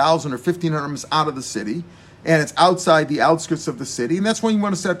 at 1,000 or 1,500 amas out of the city, and it's outside the outskirts of the city, and that's when you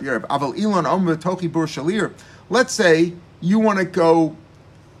want to set up your Erev. Aval ilan omer tochi bur shalir. Let's say you want to go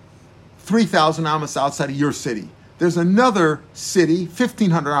 3,000 amas outside of your city. There's another city,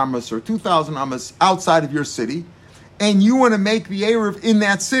 1,500 amas or 2,000 amas outside of your city, and you want to make the Erev in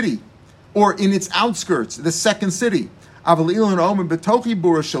that city or in its outskirts, the second city. If you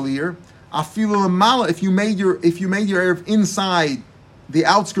made your Erev inside the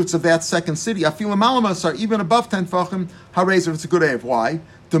outskirts of that second city, even above 10 tfachim, harezer, it's a good Erev. Why?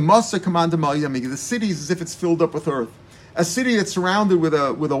 The city is as if it's filled up with earth. A city that's surrounded with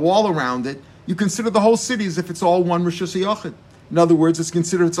a wall around it, you consider the whole city as if it's all one Rosh Hashanah. In other words, it's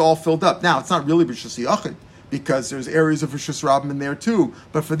considered it's all filled up. Now, it's not really Rosh Hashanah because there's areas of Rosh Hashanah in there too.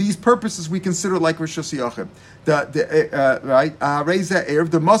 But for these purposes, we consider it like Rosh Hashanah. Right? Reza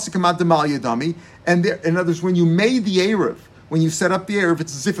Erev, the Masakamad Demal Yadami. And in other words, when you made the Erev, when you set up the Erev,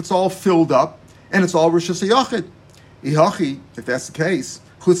 it's as if it's all filled up and it's all Rosh Hashanah. If that's the case,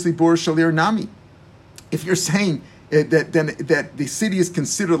 Chutzli Bor Shalir Nami. If you're saying that the city is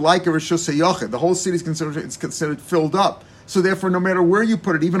considered like a Rosh Hashanah, the whole city is considered filled up. So therefore, no matter where you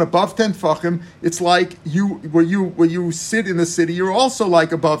put it, even above 10 tfachim, it's like where you sit in the city, you're also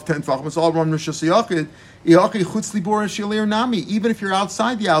like above 10 tfachim. It's all one Rosh Hashanah. Even if you're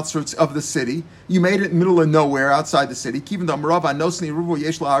outside the outskirts of the city, you made it in the middle of nowhere outside the city. The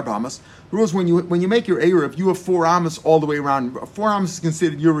rules when you make your Erev, you have 4 amas all the way around. 4 amas is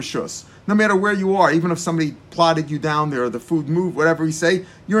considered your rishus. No matter where you are, even if somebody plotted you down there, the food moved, whatever you say,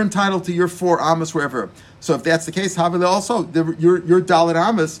 you're entitled to your 4 amas wherever. So if that's the case, Havile also, your Dalit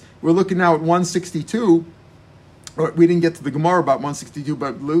amas, we're looking now at 162. We didn't get to the Gemara about 162,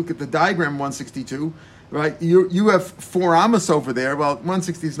 but look at the diagram 162. Right, you have 4 amas over there. Well,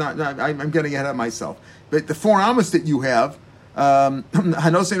 160 is not. I'm getting ahead of myself. But the 4 amas that you have,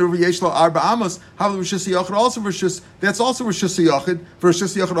 Hanosein Ruvi Yeshlo Arba Amos, how Rosh Hashanah also that's also Rosh Hashanah for Rosh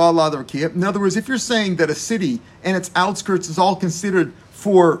Hashanah Allah Rakia. In other words, if you're saying that a city and its outskirts is all considered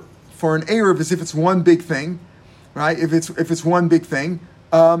for an Erev as if it's one big thing, right? If it's one big thing,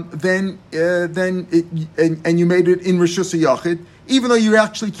 then you made it in Rosh Hashanah. Even though you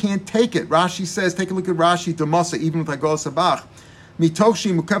actually can't take it. Rashi says, take a look at Rashi, Domasa, even with Agol Sabach.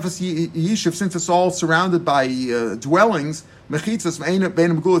 Mitoshi, Mukafas Yishiv, since it's all surrounded by dwellings, Mechitzas,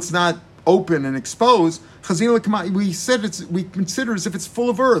 it's not open and exposed. We consider it as if it's full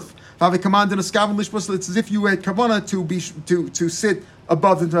of earth. It's as if you had kavana to sit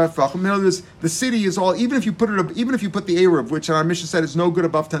above the tefachim. In other words, the city is all. Even if you put the Erev, which our mission said is no good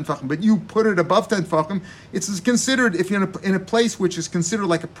above 10 tefachim, but you put it above 10 tefachim, it's considered, if you're in a place which is considered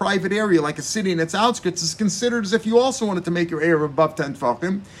like a private area, like a city in its outskirts, it's considered as if you also wanted to make your Erev above 10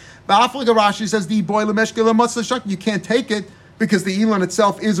 tefachim. But Rashi says you can't take it, because the Elon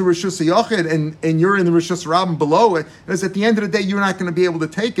itself is a Rosh Hashanah and you're in the Rosh Hashanah below it. Because at the end of the day, you're not going to be able to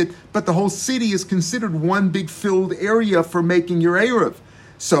take it, but the whole city is considered one big filled area for making your Erev.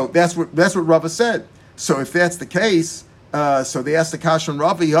 So that's what Rava said. So if that's the case, so they asked the Kashan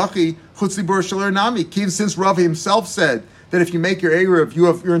Rava, Yachi, Chutzli Bor Shalir Nami, since Rava himself said that if you make your Erev,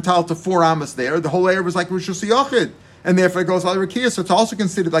 you're entitled to 4 amas there, the whole Erev is like Rosh Hashanah. and therefore it goes al Rakia. So it's also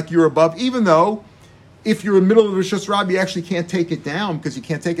considered like you're above, even though if you're in the middle of Rishus Rab, you actually can't take it down because you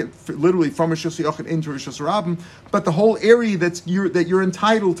can't take it literally from Rishus Yochid into Rishus Rabim. But the whole area that you're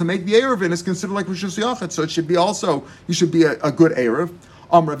entitled to make the Erev in is considered like Rishus Yochid. So it should be also, you should be a good Erev.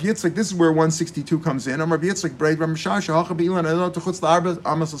 Rav Yitzchak, this is where 162 comes in. Rav Yitzchak, Braid Ram Shasha, Hacha B'ilan, Elot Chutz La'arba,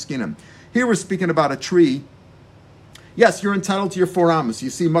 Amas Askinim. Here we're speaking about a tree. Yes, you're entitled to your 4 amas. You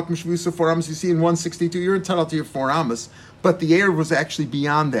see Makam Shvusa 4 amas, you see in 162, you're entitled to your 4 amas. But the Erev was actually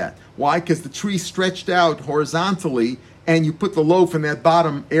beyond that. Why? Because the tree stretched out horizontally, and you put the loaf in that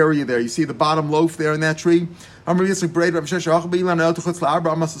bottom area there. You see the bottom loaf there in that tree? Where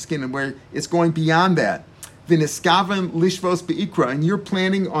it's going beyond that. And you're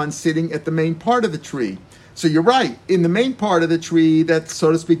planning on sitting at the main part of the tree. So you're right. In the main part of the tree, that,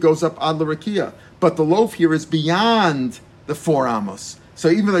 so to speak, goes up ad l'rakia. But the loaf here is beyond the 4 amos. So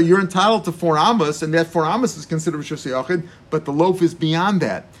even though you're entitled to 4 amos, and that 4 amos is considered Rishus Yochid, but the loaf is beyond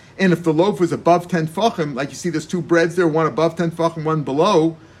that. And if the loaf was above 10 tefachim, like you see there's 2 breads there, one above 10 tefachim, one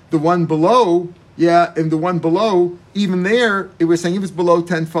below, the one below, and the one below, even there, it was saying if it's below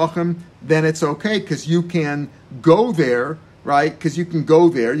 10 tefachim, then it's okay, because you can go there, right? Because you can go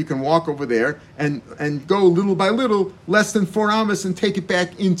there, you can walk over there, and go little by little, less than 4 amos, and take it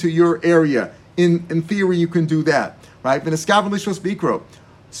back into your area. In theory, you can do that. Right?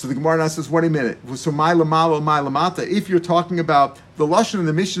 So the Gemara now says, wait a minute. So my lamala, my lamata. If you're talking about the lashon in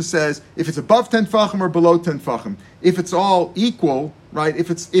the Mishnah says if it's above 10 tefachim or below 10 tefachim, if it's all equal, right? If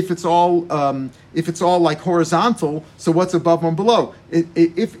it's all like horizontal, so what's above and below?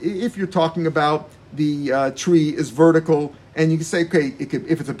 If you're talking about the tree is vertical, and you can say, okay,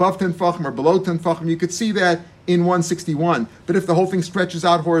 if it's above 10 tefachim or below 10 tefachim, you could see that in 161. But if the whole thing stretches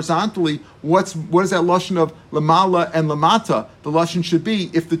out horizontally, what is that lashon of lamala and lamata? The lashon should be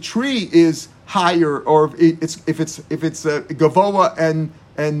if the tree is higher, or if it's gavoa and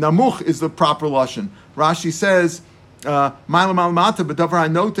namuch is the proper lashon. Rashi says, "Ma'ala lamata, but davar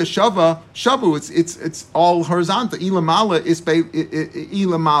hanota shavu." It's all horizontal. Ilamala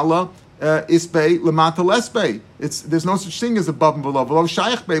ilamala. Isbei lamata lesbei. There's no such thing as above and below. Below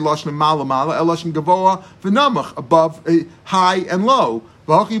shaykh bei lashon mala mala elashon gavoa v'namach, above high and low.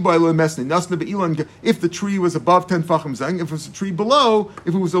 If the tree was above 10 tefachim zeng, if it was a tree below,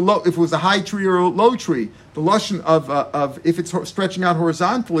 if it was a high tree or a low tree, the lashon of if it's stretching out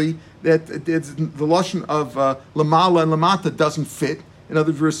horizontally, that it's the lashon of lamala and lamata doesn't fit. In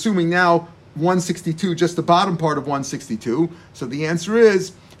other words, we're assuming now 162, just the bottom part of 162. So the answer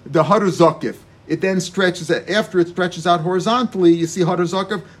is the Hadar Zakif. It then stretches, after it stretches out horizontally, you see Hadar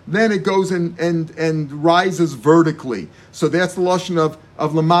Zakif, then it goes and rises vertically. So that's the lashon of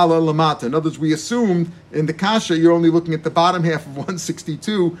Lamala Lamata. In other words, we assumed in the Kasha, you're only looking at the bottom half of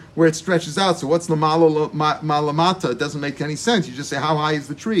 162 where it stretches out. So what's Lamala Lamata? It doesn't make any sense. You just say, how high is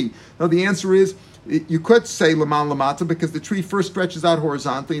the tree? No, the answer is, you could say Lamala Lamata because the tree first stretches out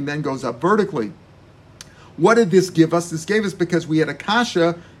horizontally and then goes up vertically. What did this give us? This gave us because we had a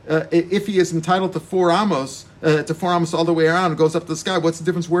kasha. If he is entitled to 4 amos all the way around and goes up to the sky, what's the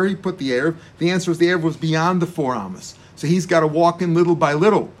difference where he put the Erev? The answer is the Erev was beyond the 4 amos. So he's got to walk in little by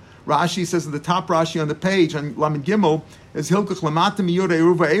little. Rashi says at the top Rashi on the page, on Lamed Gimel, is Hilkuch Lamata Miyod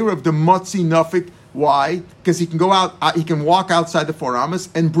Erev the Motzi Nafik. Why? Because he can go out, he can walk outside the 4 amos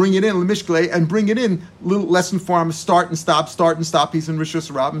and bring it in, Lemishkle, and bring it in little less than 4 amos, start and stop. He's in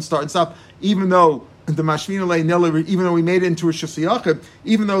Rishus Rabim, start and stop. Even though the Mashvina Lei Niller, even though we made it into Rishus Yachid,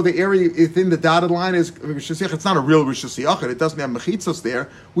 even though the area within the dotted line is Rishus Yachid, it's not a real Rishus Yachid. It doesn't have mechitzos there.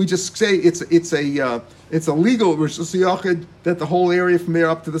 We just say it's a legal Rishus Yachid that the whole area from there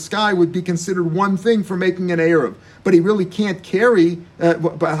up to the sky would be considered one thing for making an Erev. But he really can't carry.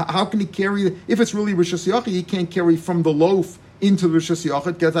 But how can he carry? If it's really Rishus Yachid, he can't carry from the loaf into Rishus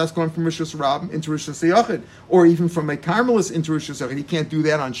Yachid, because that's going from Rishus Rabim into Rishus Yachid, or even from a Carmelis into Rishus Yachid. He can't do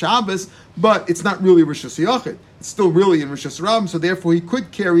that on Shabbos, but it's not really Rishus Yachid. It's still really in Rishus Rabim, so therefore he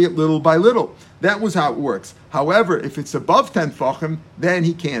could carry it little by little. That was how it works. However, if it's above 10 tefachim, then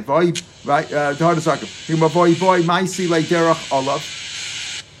he can't. Right? I'm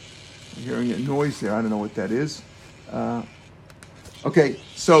hearing a noise there. I don't know what that is. Okay,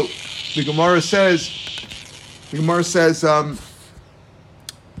 so the Gemara says. The Gemara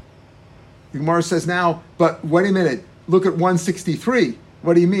says now, but wait a minute, look at 163.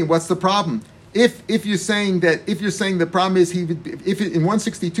 What do you mean? What's the problem? If you're saying the problem is in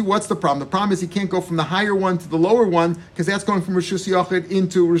 162, what's the problem? The problem is he can't go from the higher one to the lower one because that's going from Rishus Yachid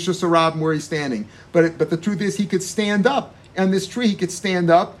into Rishus Rabim where he's standing. But the truth is he could stand up on this tree. He could stand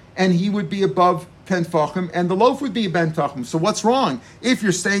up and he would be above 10 tefachim, and the loaf would be a ben tachim. So what's wrong? If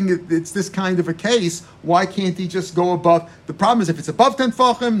you're saying it's this kind of a case, why can't he just go above? The problem is if it's above 10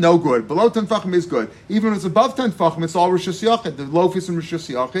 tefachim, no good. Below 10 tefachim is good. Even if it's above 10 tefachim, it's all Rishus Yachid. The loaf is in Rishus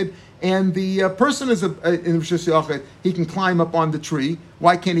Yachid, and the person is in Rishus Yachid. He can climb up on the tree.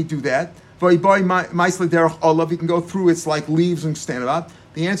 Why can't he do that? He can go through its like leaves and stand up.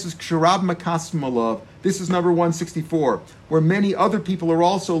 The answer is Ksharab Makasm Alav. This is number 164, where many other people are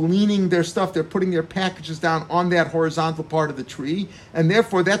also leaning their stuff, they're putting their packages down on that horizontal part of the tree, and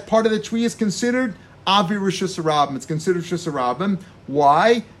therefore that part of the tree is considered Avi Rishus Harabim. It's considered Rishus Harabim.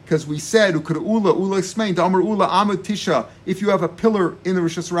 Why? Because we said, Ula explained, Amar Ula Amud Tisha, if you have a pillar in the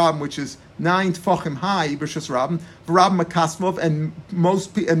Rishus Harabim, which is 9 tefachim high, Rishus Harabim, V'rab Makasmov,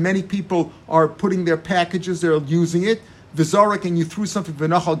 and many people are putting their packages, they're using it, V'zarek, and you threw something,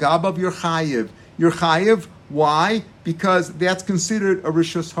 V'nachal Gabav, you're chayiv. You're chayiv. Why? Because that's considered a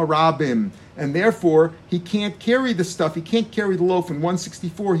Rishus Harabim. And therefore, he can't carry the stuff. He can't carry the loaf in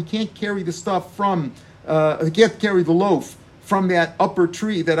 164. He can't carry the stuff from, he can't carry the loaf from that upper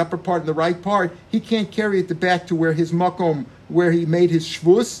tree, that upper part and the right part. He can't carry it back to where his makom, where he made his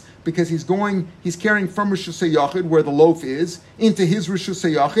shvus, because he's carrying from Rishus HaYachid, where the loaf is, into his Rishus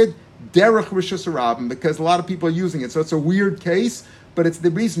HaYachid, derech Rishus Harabim, because a lot of people are using it. So it's a weird case, but it's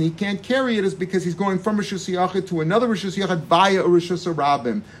the reason he can't carry it is because he's going from Rishus Yachid to another Rishus Yachid via a Rishus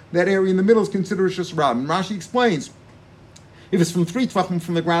Harabim. That area in the middle is considered Rishus Harabim. Rashi explains, if it's from 3 tvachim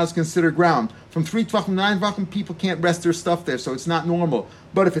from the ground, it's considered ground. From 3 tvachim, 9 tvachim, people can't rest their stuff there, so it's not normal.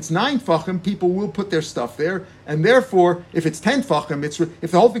 But if it's 9 tvachim, people will put their stuff there, and therefore, if it's 10 tvachim,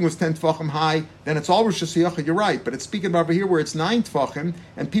 if the whole thing was 10 tvachim high, then it's all Rishus Yachid, you're right. But it's speaking about over here where it's 9 tvachim,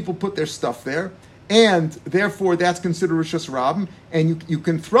 and people put their stuff there, and therefore that's considered Rishus Harabim, and you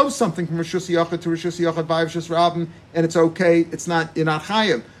can throw something from Rishus Yachid to Rishus Yachid via Rishus Harabim, and it's okay, you're not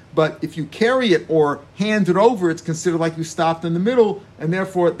chayiv. But if you carry it or hand it over, it's considered like you stopped in the middle, and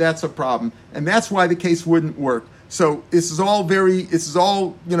therefore that's a problem. And that's why the case wouldn't work. So this is all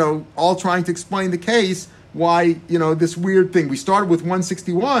all trying to explain the case, why, this weird thing. We started with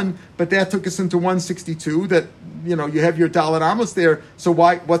 161, but that took us into 162, that, you have your Dalet Amos there, so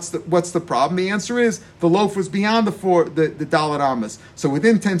what's the problem? The answer is, the loaf was beyond the Dalet Amos. So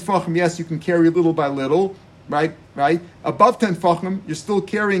within 10 tefachim, yes, you can carry little by little, right? Above 10 tefachim, you're still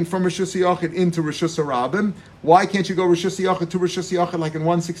carrying from Rishus Yachid into Rishus Harabim. Why can't you go Rishus Yachid to Rishus Yachid like in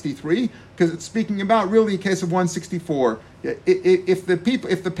 163? Because it's speaking about really a case of 164. If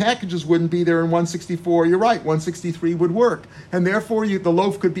the packages wouldn't be there in 164, you're right, 163 would work, and therefore the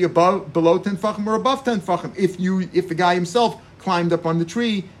loaf could be below 10 tefachim or above 10 tefachim if the guy himself climbed up on the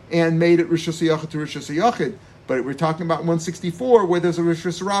tree and made it Rishus Yachid to Rishus Yachid. But we're talking about 164, where there's a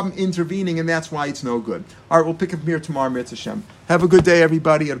Rishus Harabim intervening, and that's why it's no good. All right, we'll pick up from here tomorrow, Mirz Hashem. Have a good day,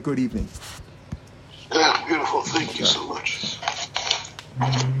 everybody, and a good evening. Yeah, beautiful. Thank you so much.